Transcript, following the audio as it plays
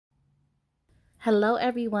Hello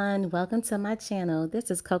everyone, welcome to my channel. This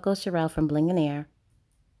is Coco Sherelle from Bling and Air.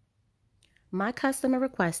 My customer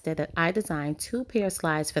requested that I design 2 pair of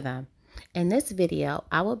slides for them. In this video,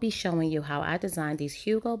 I will be showing you how I designed these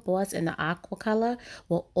Hugo boards in the aqua color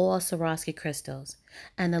with all Swarovski crystals.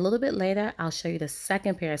 And a little bit later, I'll show you the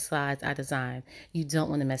second pair of slides I designed. You don't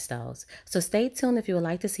want to miss those. So stay tuned if you would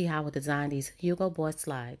like to see how I design these Hugo board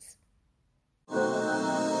slides.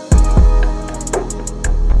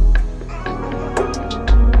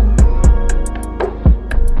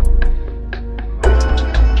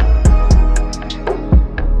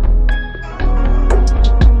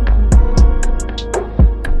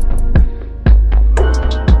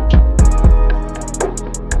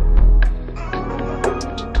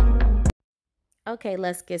 Okay,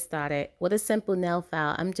 let's get started. With a simple nail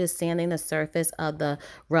file, I'm just sanding the surface of the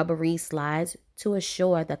rubbery slides to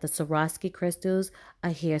assure that the Swarovski crystals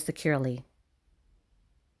adhere securely.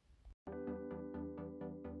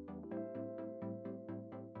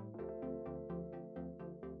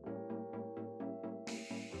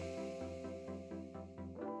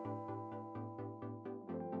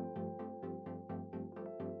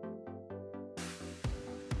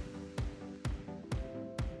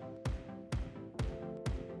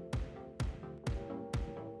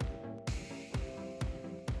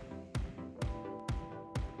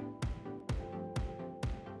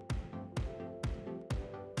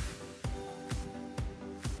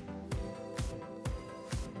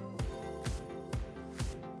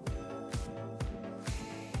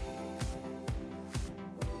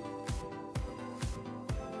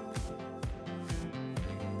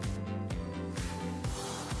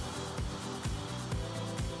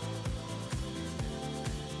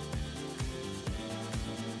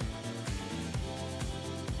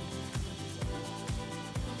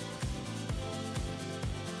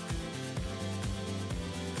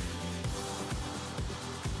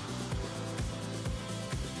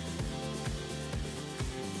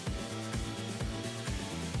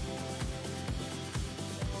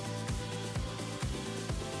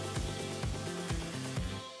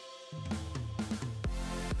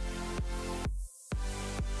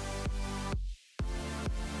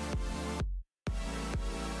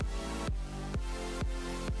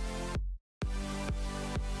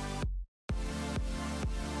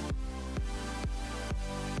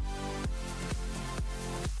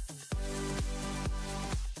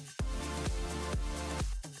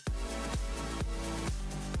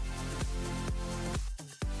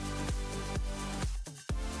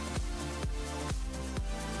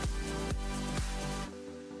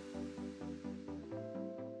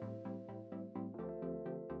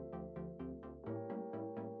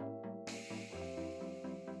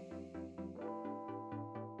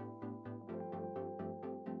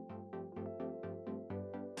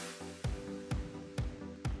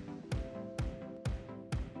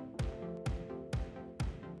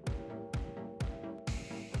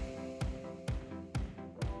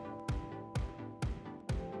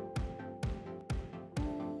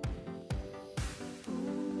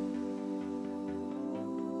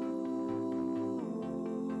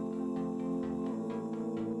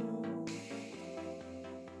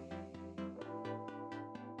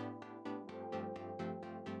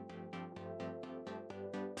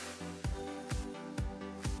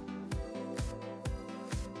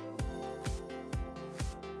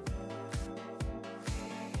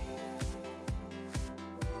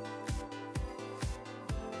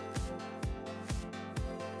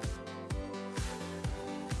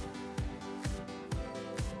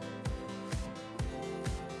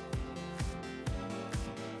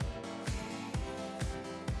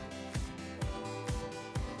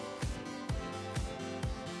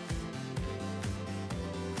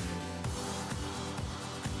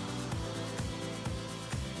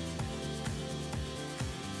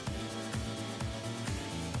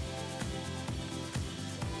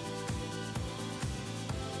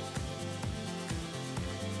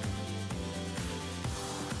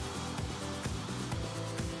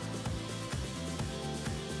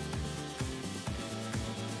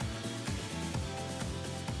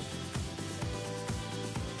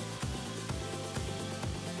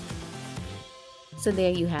 So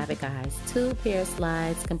there you have it, guys. 2 pair of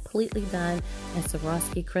slides completely done in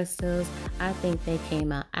Swarovski crystals. I think they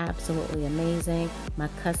came out absolutely amazing. My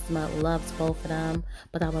customer loves both of them,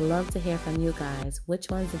 but I would love to hear from you guys.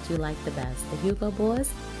 Which ones did you like the best, the Hugo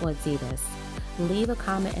boards or ADIDAS? Leave a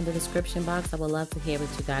comment in the description box. I would love to hear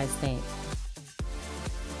what you guys think.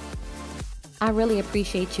 I really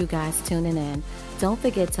appreciate you guys tuning in. Don't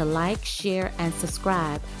forget to like, share, and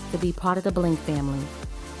subscribe to be part of the Bling family.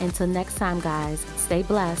 Until next time, guys, stay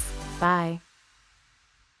blessed. Bye.